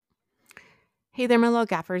Hey there, my little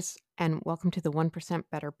gaffers, and welcome to the 1%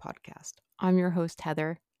 Better podcast. I'm your host,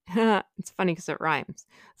 Heather. It's funny because it rhymes.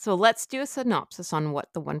 So let's do a synopsis on what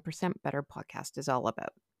the 1% Better podcast is all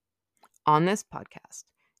about. On this podcast,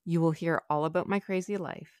 you will hear all about my crazy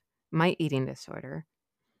life, my eating disorder,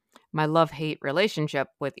 my love-hate relationship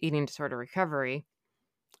with eating disorder recovery.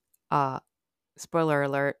 Spoiler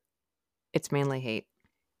alert, it's mainly hate.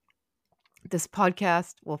 This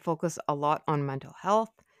podcast will focus a lot on mental health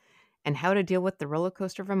and how to deal with the roller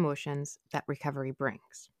coaster of emotions that recovery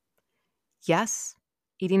brings. Yes,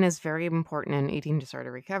 eating is very important in eating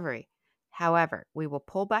disorder recovery. However, we will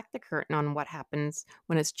pull back the curtain on what happens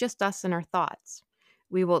when it's just us and our thoughts.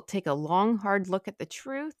 We will take a long, hard look at the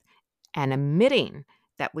truth and admitting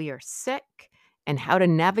that we are sick and how to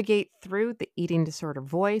navigate through the eating disorder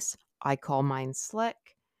voice, I call mine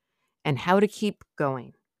slick, and how to keep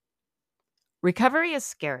going. Recovery is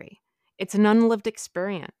scary. It's an unlived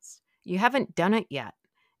experience. You haven't done it yet,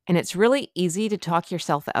 and it's really easy to talk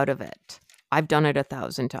yourself out of it. I've done it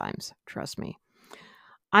 1,000 times, trust me.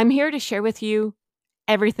 I'm here to share with you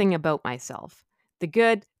everything about myself, the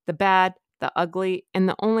good, the bad, the ugly, and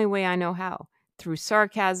the only way I know how, through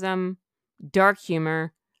sarcasm, dark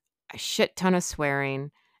humor, a shit ton of swearing,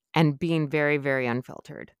 and being very, very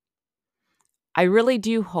unfiltered. I really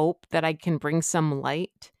do hope that I can bring some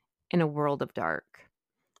light in a world of dark.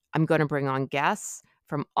 I'm going to bring on guests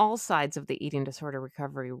from all sides of the eating disorder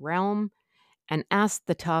recovery realm and ask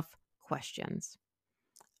the tough questions.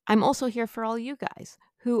 I'm also here for all you guys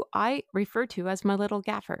who I refer to as my little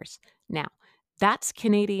gaffers. Now, that's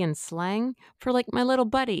Canadian slang for like my little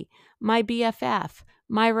buddy, my BFF,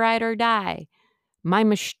 my ride or die, my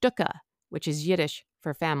mashtuka, which is Yiddish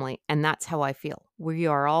for family, and that's how I feel. We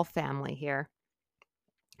are all family here.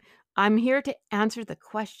 I'm here to answer the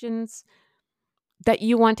questions that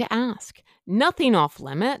you want to ask. Nothing off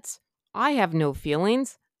limits. I have no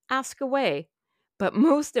feelings. Ask away. But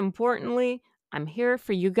most importantly, I'm here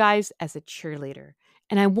for you guys as a cheerleader,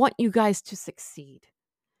 and I want you guys to succeed.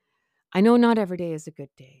 I know not every day is a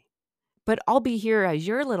good day, but I'll be here as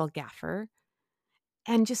your little gaffer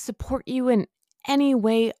and just support you in any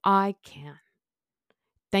way I can.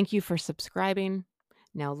 Thank you for subscribing.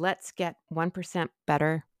 Now let's get 1%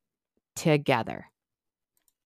 better together.